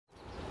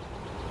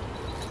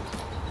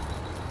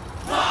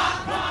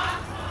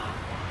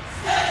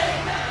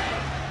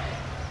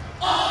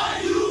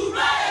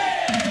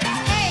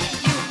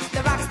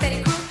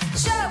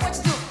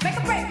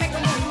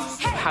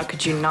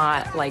could you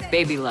not like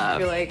Baby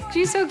Love? You're like,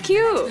 she's so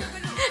cute.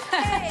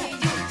 Hey, you,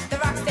 the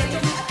rock steady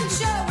crew.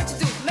 Show what you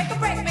do. Make a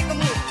break, make a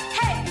move.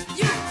 Hey,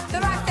 you, the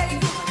rock steady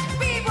crew.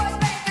 B-boys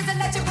break, there's a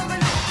let you go.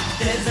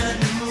 There's a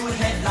new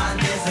headline,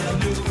 there's a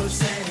new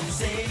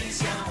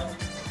sensation.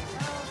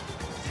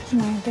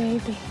 My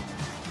baby.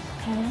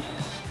 Okay.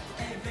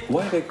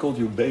 Why they called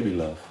you Baby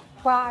Love?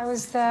 Well, I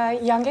was the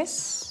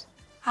youngest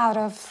out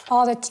of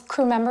all the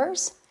crew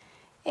members,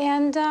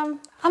 and I'm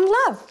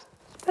Love.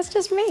 That's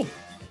just me.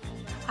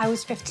 I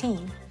was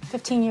 15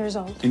 years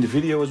old. In the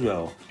video as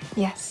well?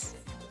 Yes.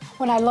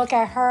 When I look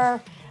at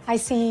her, I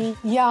see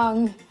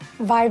young,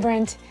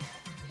 vibrant,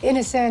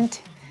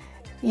 innocent,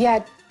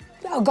 yet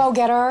a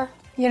go-getter,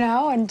 you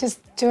know, and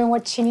just doing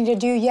what she needed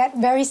to do, yet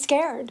very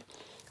scared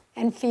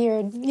and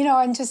feared, you know,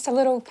 and just a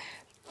little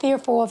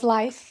fearful of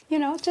life, you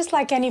know, just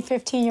like any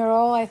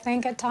 15-year-old, I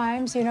think, at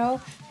times, you know,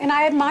 and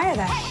I admire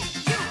that. Hey,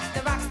 you,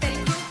 the rock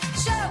steady crew.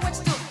 Show what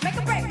you do. Make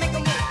a break, make a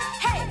move.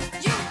 Hey,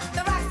 you,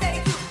 the rock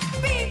steady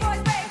crew.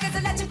 B-boys break, there's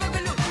a let you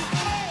boogaloo.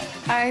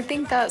 Hey. I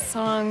think that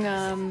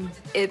song,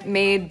 it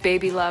made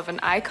Baby Love an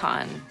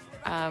icon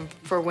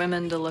for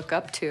women to look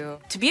up to.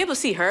 To be able to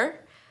see her,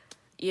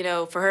 you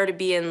know, for her to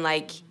be in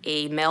like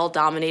a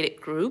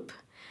male-dominated group,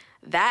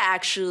 that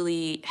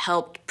actually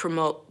helped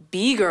promote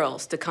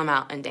B-girls to come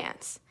out and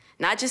dance.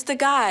 Not just the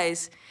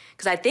guys,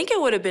 because I think it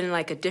would have been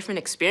like a different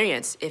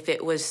experience if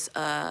it was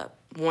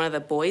one of the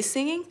boys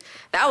singing.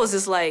 That was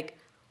just like,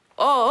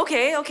 oh,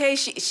 okay,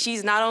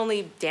 she's not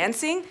only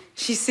dancing,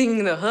 she's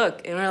singing the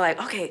hook. And we're like,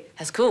 okay,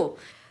 that's cool.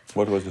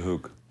 What was the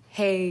hook?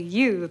 Hey,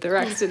 you, the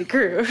Rock City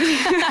Crew.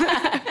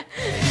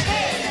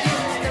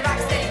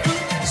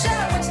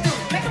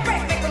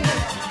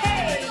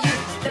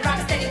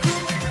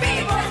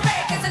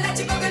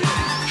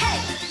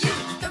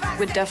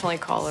 Would definitely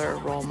call her a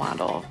role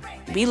model.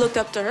 We looked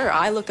up to her,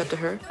 I looked up to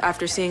her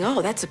after seeing,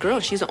 oh, that's a girl,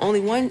 she's the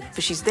only one,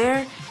 but she's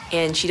there,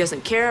 and she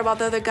doesn't care about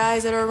the other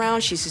guys that are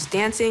around, she's just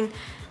dancing.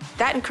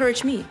 That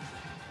encouraged me.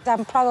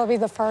 I'm probably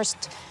the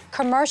first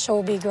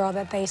commercial B-girl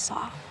that they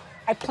saw.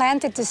 I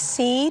planted the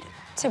seed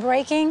to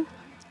breaking,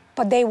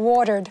 but they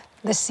watered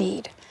the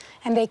seed.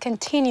 And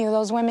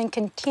those women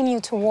continue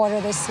to water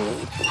the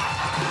seed.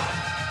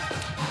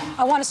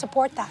 I want to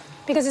support that,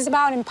 because it's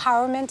about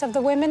empowerment of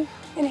the women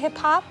in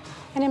hip-hop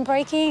and in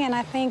breaking, and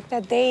I think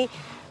that they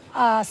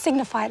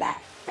signify that.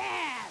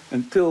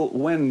 Until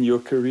when your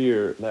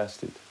career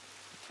lasted?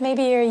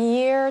 Maybe a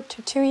year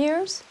to 2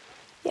 years,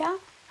 yeah,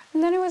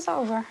 and then it was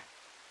over.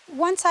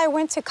 Once I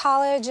went to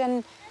college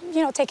and,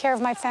 you know, take care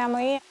of my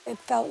family, it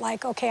felt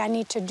like, okay, I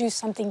need to do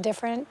something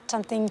different,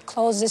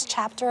 close this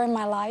chapter in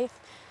my life.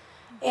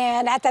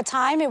 And at that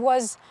time, it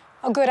was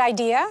a good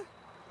idea.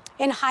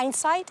 In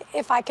hindsight,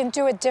 if I can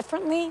do it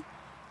differently,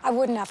 I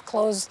wouldn't have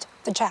closed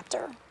the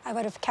chapter. I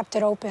would have kept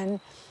it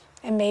open,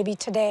 and maybe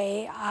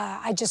today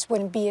I just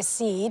wouldn't be a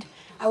seed.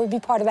 I would be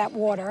part of that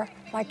water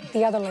like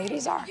the other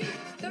ladies are.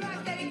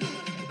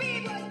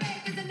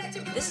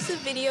 This is a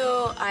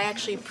video I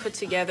actually put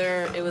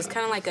together. It was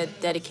kind of like a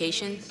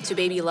dedication to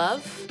Baby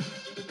Love.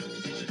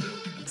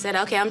 I said,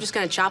 okay, I'm just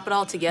gonna chop it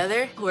all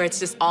together, where it's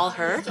just all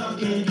her.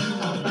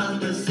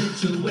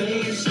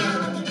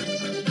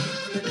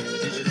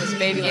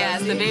 Baby Love. Yeah,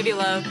 it's the Baby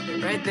Love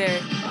right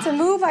there. It's a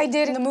move I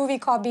did in a movie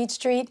called Beat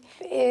Street.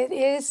 It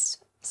is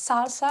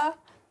salsa,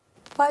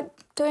 but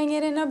doing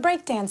it in a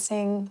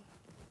breakdancing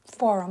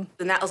forum.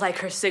 And that was like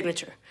her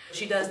signature.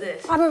 She does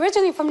this. I'm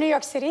originally from New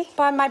York City,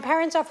 but my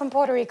parents are from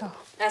Puerto Rico.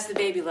 That's the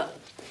Baby Love.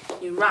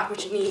 You rock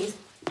with your knees.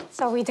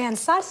 So we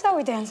dance salsa,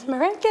 we dance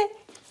merengue.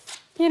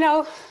 You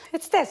know,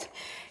 it's this.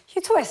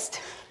 You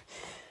twist.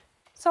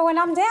 So when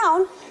I'm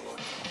down,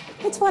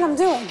 it's what I'm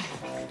doing.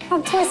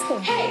 I'm twisting.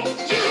 Hey,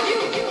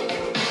 you.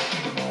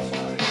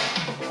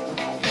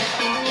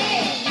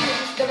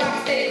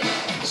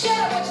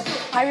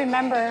 I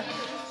remember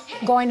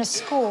going to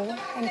school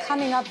and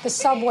coming up the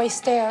subway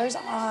stairs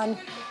on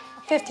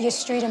 50th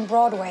Street and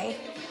Broadway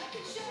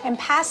and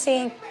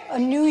passing a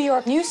New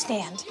York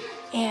newsstand.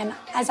 And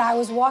as I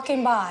was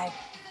walking by,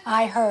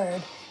 I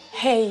heard,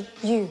 hey,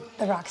 you,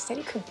 the Rock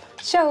City Crew,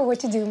 show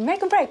what you do,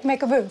 make a break,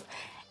 make a move.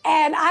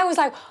 And I was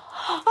like,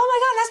 oh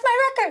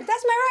my God,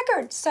 that's my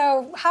record.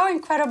 So how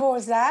incredible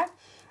is that?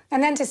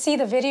 And then to see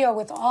the video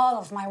with all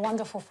of my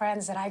wonderful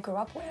friends that I grew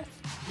up with.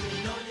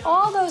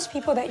 All those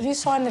people that you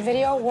saw in the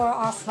video were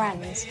our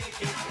friends.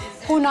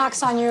 Who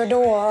knocks on your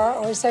door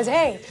or says,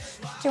 hey,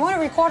 do you want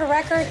to record a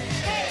record?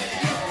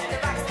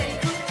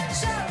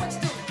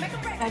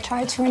 I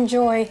tried to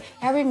enjoy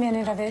every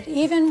minute of it,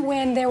 even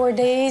when there were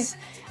days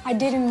I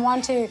didn't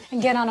want to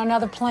get on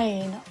another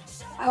plane.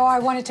 Or I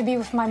wanted to be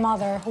with my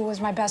mother, who was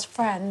my best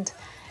friend.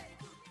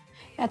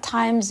 At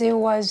times it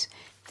was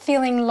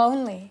feeling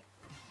lonely.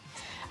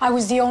 I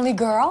was the only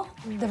girl.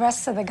 The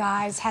rest of the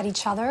guys had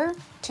each other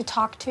to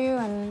talk to,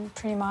 and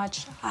pretty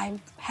much I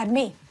had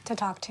me to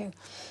talk to.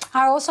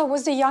 I also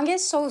was the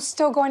youngest, so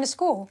still going to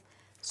school.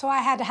 So I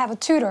had to have a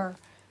tutor.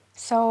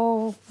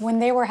 So when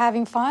they were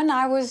having fun,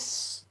 I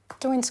was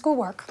doing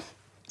schoolwork.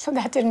 So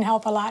that didn't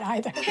help a lot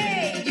either.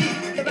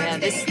 Yeah,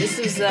 this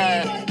was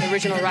the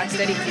original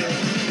Rocksteady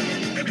crew.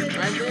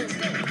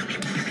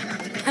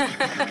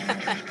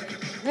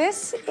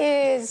 This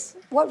is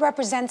what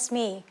represents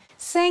me.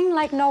 Sing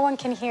like no one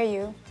can hear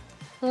you,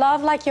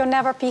 love like you'll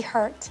never be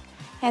hurt,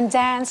 and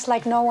dance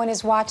like no one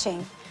is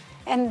watching.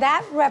 And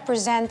that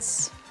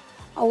represents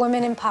a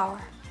woman in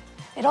power.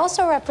 It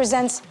also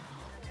represents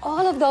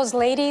all of those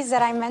ladies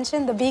that I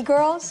mentioned, the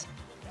B-girls.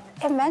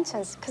 It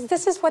mentions, because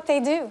this is what they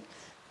do.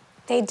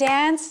 They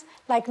dance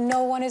like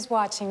no one is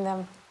watching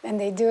them, and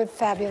they do it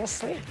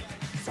fabulously.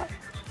 So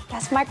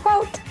that's my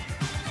quote.